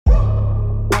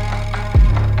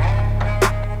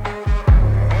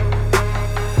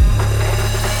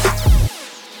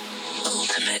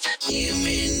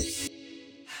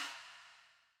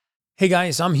Hey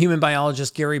guys, I'm human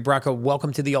biologist Gary Brecka.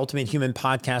 Welcome to the Ultimate Human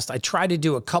Podcast. I try to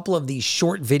do a couple of these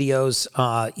short videos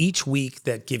each week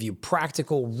that give you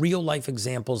practical, real-life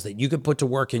examples that you could put to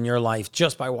work in your life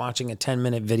just by watching a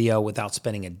 10-minute video without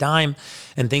spending a dime,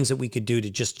 and things that we could do to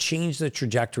just change the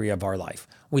trajectory of our life.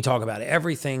 We talk about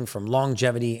everything from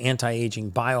longevity,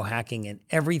 anti-aging, biohacking, and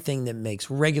everything that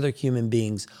makes regular human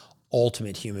beings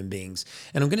ultimate human beings.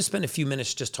 And I'm going to spend a few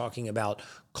minutes just talking about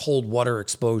cold water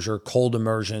exposure, cold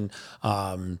immersion,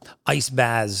 ice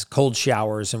baths, cold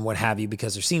showers, and what have you,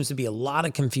 because there seems to be a lot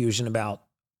of confusion about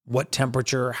what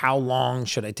temperature, how long,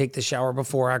 should I take the shower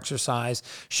before exercise?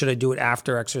 Should I do it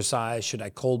after exercise? Should I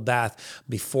cold bath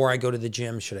before I go to the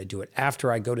gym? Should I do it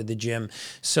after I go to the gym?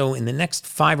 So in the next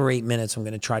 5 or 8 minutes, I'm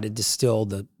going to try to distill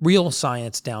the real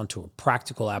science down to a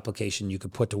practical application you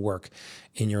could put to work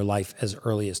in your life as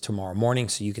early as tomorrow morning,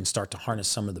 so you can start to harness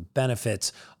some of the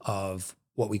benefits of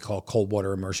what we call cold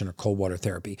water immersion or cold water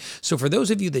therapy. So for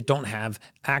those of you that don't have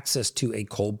access to a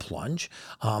cold plunge,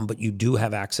 but you do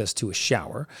have access to a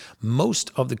shower, most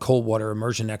of the cold water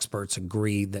immersion experts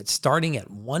agree that starting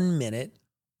at 1 minute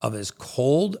of as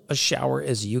cold a shower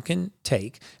as you can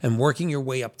take and working your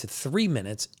way up to 3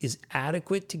 minutes is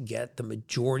adequate to get the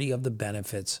majority of the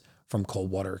benefits from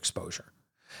cold water exposure.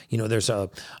 You know, there's a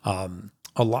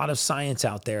lot of science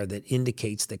out there that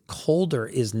indicates that colder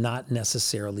is not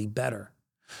necessarily better.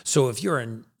 So if you're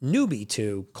a newbie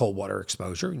to cold water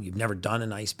exposure, you've never done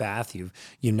an ice bath, you've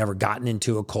never gotten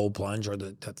into a cold plunge, or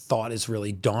the thought is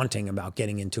really daunting about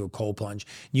getting into a cold plunge,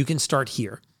 you can start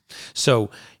here.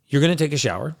 So you're going to take a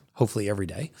shower, hopefully every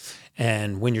day.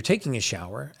 And when you're taking a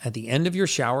shower, at the end of your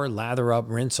shower, lather up,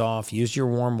 rinse off, use your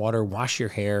warm water, wash your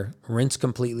hair, rinse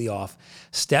completely off,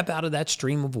 step out of that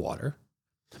stream of water.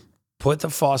 Put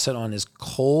the faucet on as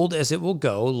cold as it will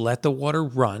go. Let the water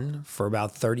run for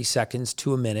about 30 seconds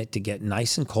to a minute to get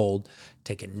nice and cold.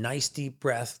 Take a nice deep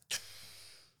breath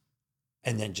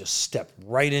and then just step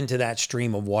right into that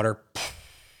stream of water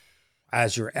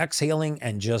as you're exhaling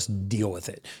and just deal with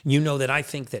it. You know that I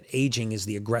think that aging is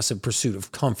the aggressive pursuit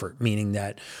of comfort, meaning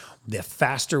that the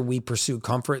faster we pursue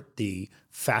comfort, the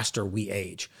faster we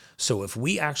age. So if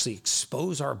we actually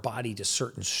expose our body to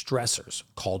certain stressors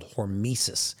called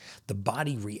hormesis, the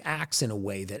body reacts in a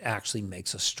way that actually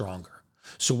makes us stronger.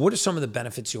 So what are some of the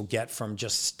benefits you'll get from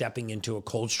just stepping into a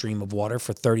cold stream of water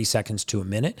for 30 seconds to a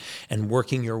minute and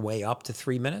working your way up to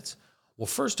 3 minutes? Well,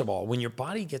 first of all, when your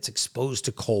body gets exposed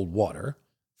to cold water,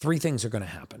 3 things are going to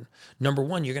happen. Number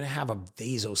 1, you're going to have a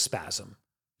vasospasm.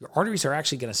 Your arteries are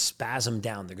actually going to spasm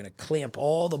down. They're going to clamp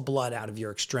all the blood out of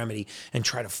your extremity and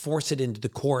try to force it into the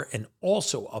core and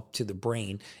also up to the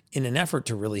brain in an effort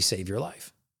to really save your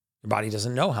life. Your body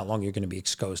doesn't know how long you're going to be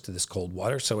exposed to this cold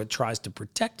water, so it tries to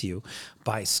protect you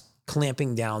by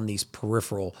clamping down the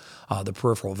peripheral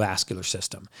vascular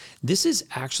system. This is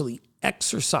actually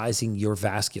exercising your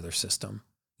vascular system.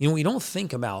 You know, we don't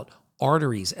think about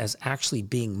arteries as actually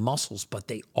being muscles, but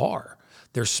they are.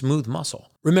 They're smooth muscle.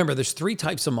 Remember, there's 3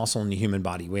 types of muscle in the human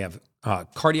body. We have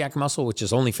cardiac muscle, which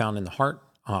is only found in the heart.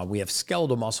 We have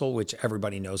skeletal muscle, which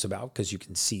everybody knows about because you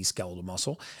can see skeletal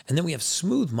muscle. And then we have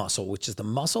smooth muscle, which is the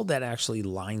muscle that actually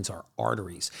lines our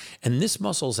arteries. And this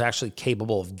muscle is actually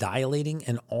capable of dilating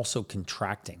and also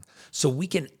contracting. So we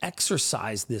can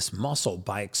exercise this muscle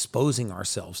by exposing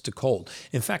ourselves to cold.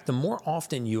 In fact, the more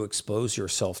often you expose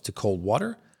yourself to cold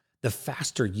water, the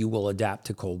faster you will adapt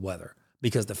to cold weather,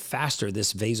 because the faster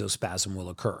this vasospasm will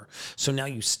occur. So now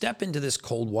you step into this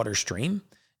cold water stream.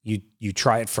 You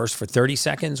try it first for 30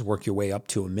 seconds, work your way up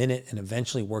to a minute, and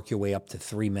eventually work your way up to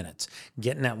 3 minutes.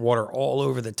 Getting that water all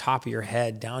over the top of your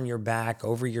head, down your back,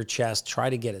 over your chest. Try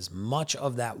to get as much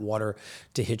of that water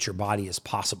to hit your body as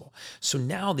possible. So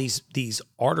now these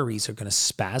arteries are going to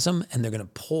spasm, and they're going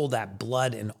to pull that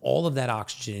blood and all of that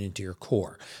oxygen into your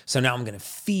core. So now I'm going to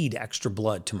feed extra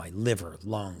blood to my liver,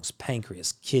 lungs,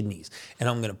 pancreas, kidneys, and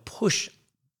I'm going to push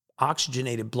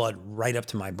oxygenated blood right up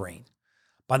to my brain.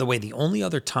 By the way, the only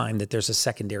other time that there's a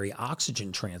secondary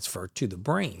oxygen transfer to the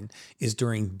brain is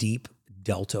during deep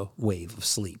delta wave of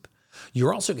sleep.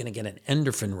 You're also going to get an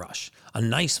endorphin rush, a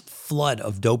nice flood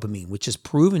of dopamine, which is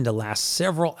proven to last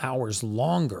several hours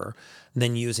longer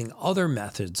than using other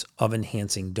methods of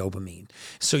enhancing dopamine.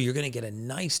 So you're going to get a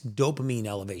nice dopamine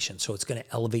elevation. So it's going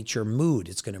to elevate your mood.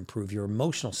 It's going to improve your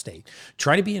emotional state.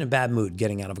 Try to be in a bad mood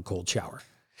getting out of a cold shower.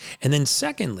 And then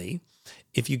secondly,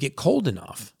 if you get cold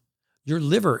enough, your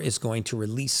liver is going to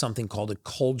release something called a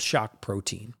cold shock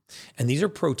protein. And these are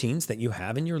proteins that you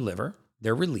have in your liver.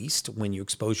 They're released when you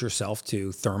expose yourself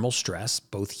to thermal stress,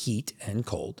 both heat and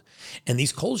cold. And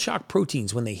these cold shock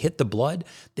proteins, when they hit the blood,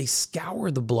 they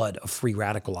scour the blood of free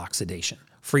radical oxidation.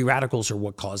 Free radicals are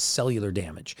what cause cellular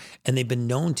damage, and they've been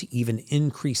known to even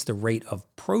increase the rate of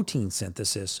protein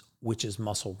synthesis, which is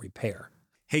muscle repair.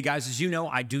 Hey guys, as you know,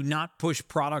 I do not push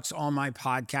products on my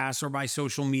podcast or my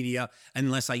social media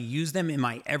unless I use them in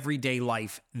my everyday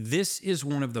life. This is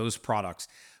one of those products.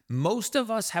 Most of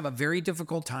us have a very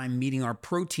difficult time meeting our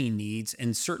protein needs,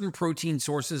 and certain protein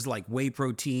sources like whey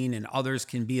protein and others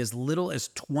can be as little as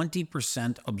 20%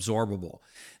 absorbable.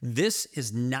 This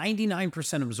is 99%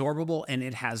 absorbable, and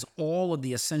it has all of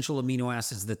the essential amino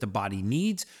acids that the body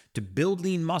needs to build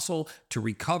lean muscle, to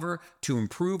recover, to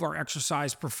improve our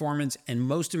exercise performance, and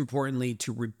most importantly,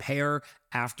 to repair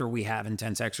after we have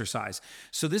intense exercise.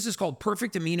 So this is called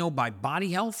Perfect Amino by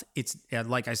Body Health. It's,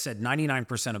 like I said, 99%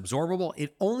 absorbable.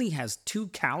 It only has 2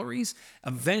 calories.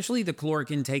 Eventually, the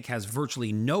caloric intake has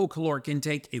virtually no caloric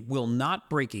intake. It will not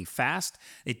break a fast.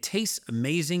 It tastes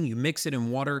amazing. You mix it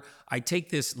in water. I take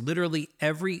this literally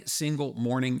every single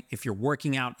morning. If you're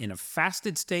working out in a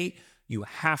fasted state, you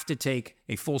have to take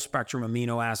a full spectrum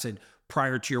amino acid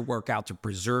prior to your workout to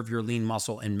preserve your lean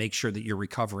muscle and make sure that you're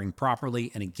recovering properly.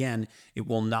 And again, it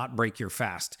will not break your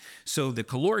fast. So the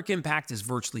caloric impact is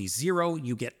virtually zero.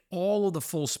 You get all of the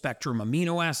full spectrum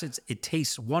amino acids. It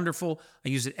tastes wonderful. I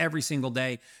use it every single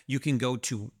day. You can go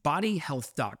to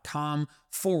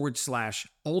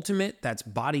bodyhealth.com/ultimate. That's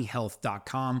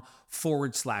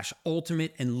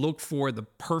bodyhealth.com/ultimate and look for the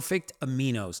perfect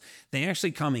aminos. They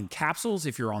actually come in capsules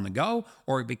if you're on the go,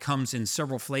 or it comes in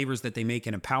several flavors that they make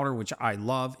in a powder, which I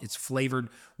love. It's flavored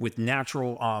with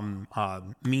natural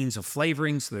means of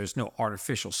flavoring, so there's no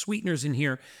artificial sweeteners in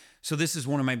here. So this is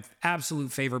one of my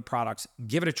absolute favorite products.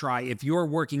 Give it a try. If you're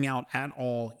working out at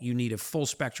all, you need a full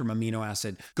spectrum amino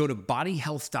acid. Go to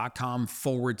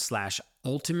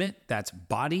bodyhealth.com/ultimate. That's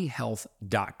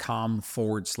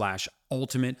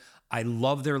bodyhealth.com/ultimate. I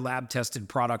love their lab tested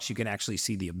products. You can actually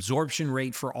see the absorption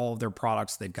rate for all of their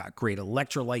products. They've got great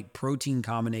electrolyte protein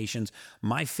combinations.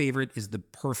 My favorite is the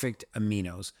perfect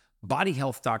aminos.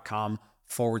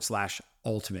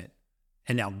 bodyhealth.com/ultimate.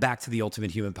 And now back to the Ultimate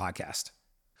Human Podcast.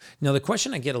 Now, the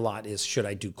question I get a lot is, should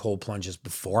I do cold plunges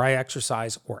before I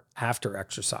exercise or after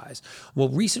exercise? Well,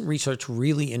 recent research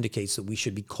really indicates that we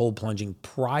should be cold plunging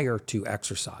prior to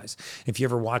exercise. If you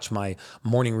ever watch my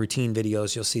morning routine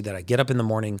videos, you'll see that I get up in the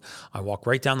morning, I walk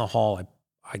right down the hall,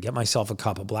 I get myself a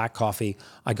cup of black coffee,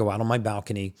 I go out on my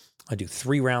balcony, I do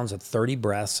 3 rounds of 30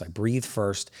 breaths, I breathe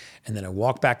first, and then I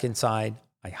walk back inside,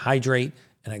 I hydrate,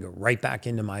 and I go right back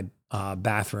into my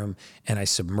bathroom, and I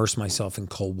submerge myself in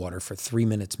cold water for 3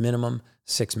 minutes minimum,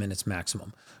 6 minutes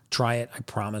maximum. Try it. I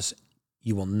promise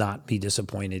you will not be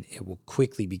disappointed. It will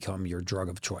quickly become your drug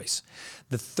of choice.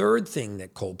 The third thing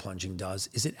that cold plunging does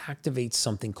is it activates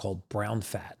something called brown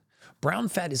fat. Brown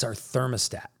fat is our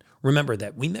thermostat. Remember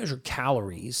that we measure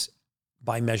calories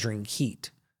by measuring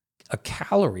heat. A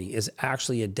calorie is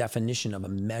actually a definition of a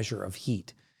measure of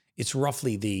heat. It's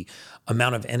roughly the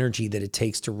amount of energy that it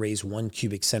takes to raise 1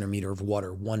 cubic centimeter of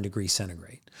water 1 degree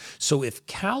centigrade. So if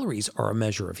calories are a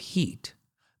measure of heat,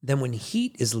 then when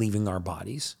heat is leaving our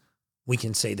bodies, we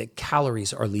can say that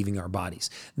calories are leaving our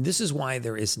bodies. This is why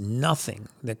there is nothing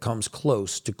that comes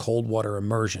close to cold water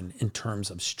immersion in terms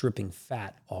of stripping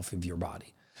fat off of your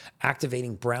body.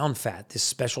 Activating brown fat, this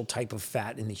special type of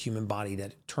fat in the human body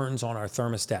that turns on our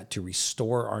thermostat to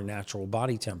restore our natural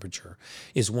body temperature,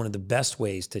 is one of the best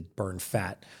ways to burn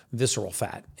fat, visceral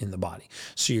fat in the body.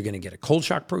 So you're going to get a cold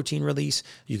shock protein release.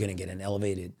 You're going to get an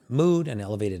elevated mood, an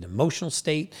elevated emotional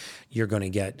state. You're going to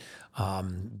get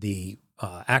the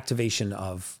activation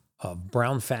of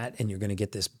brown fat, and you're going to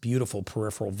get this beautiful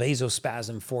peripheral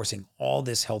vasospasm, forcing all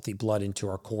this healthy blood into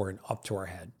our core and up to our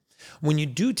head. When you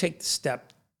do take the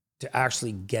step to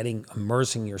actually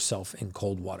immersing yourself in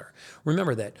cold water,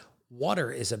 remember that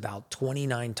water is about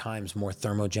 29 times more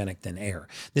thermogenic than air.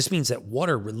 This means that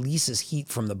water releases heat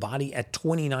from the body at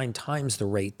 29 times the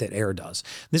rate that air does.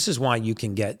 This is why you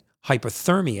can get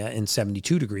hypothermia in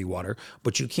 72-degree water,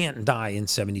 but you can't die in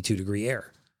 72-degree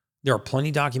air. There are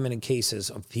plenty documented cases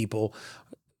of people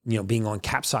being on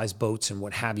capsized boats and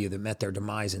what have you that met their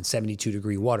demise in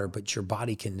 72-degree water, but your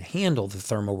body can handle the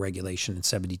thermoregulation in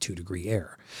 72-degree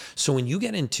air. So when you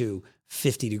get into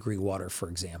 50-degree water, for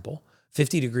example,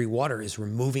 50-degree water is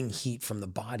removing heat from the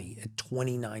body at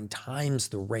 29 times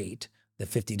the rate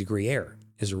that 50-degree air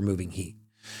is removing heat.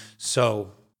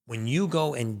 So when you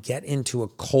go and get into a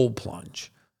cold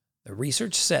plunge, the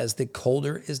research says that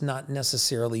colder is not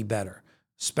necessarily better,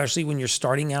 especially when you're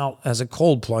starting out as a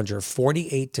cold plunger,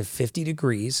 48 to 50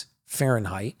 degrees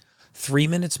Fahrenheit, 3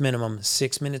 minutes minimum,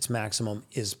 6 minutes maximum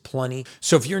is plenty.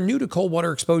 So if you're new to cold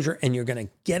water exposure and you're going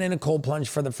to get in a cold plunge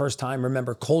for the first time,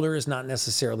 remember, colder is not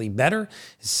necessarily better.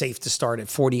 It's safe to start at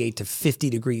 48 to 50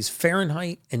 degrees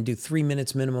Fahrenheit and do 3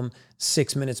 minutes minimum,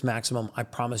 6 minutes maximum. I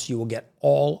promise you will get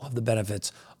all of the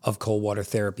benefits of cold water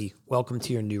therapy. Welcome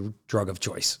to your new drug of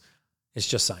choice. It's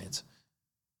just science.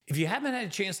 If you haven't had a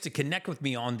chance to connect with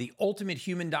me on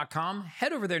theultimatehuman.com,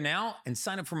 head over there now and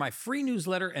sign up for my free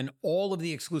newsletter and all of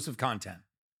the exclusive content.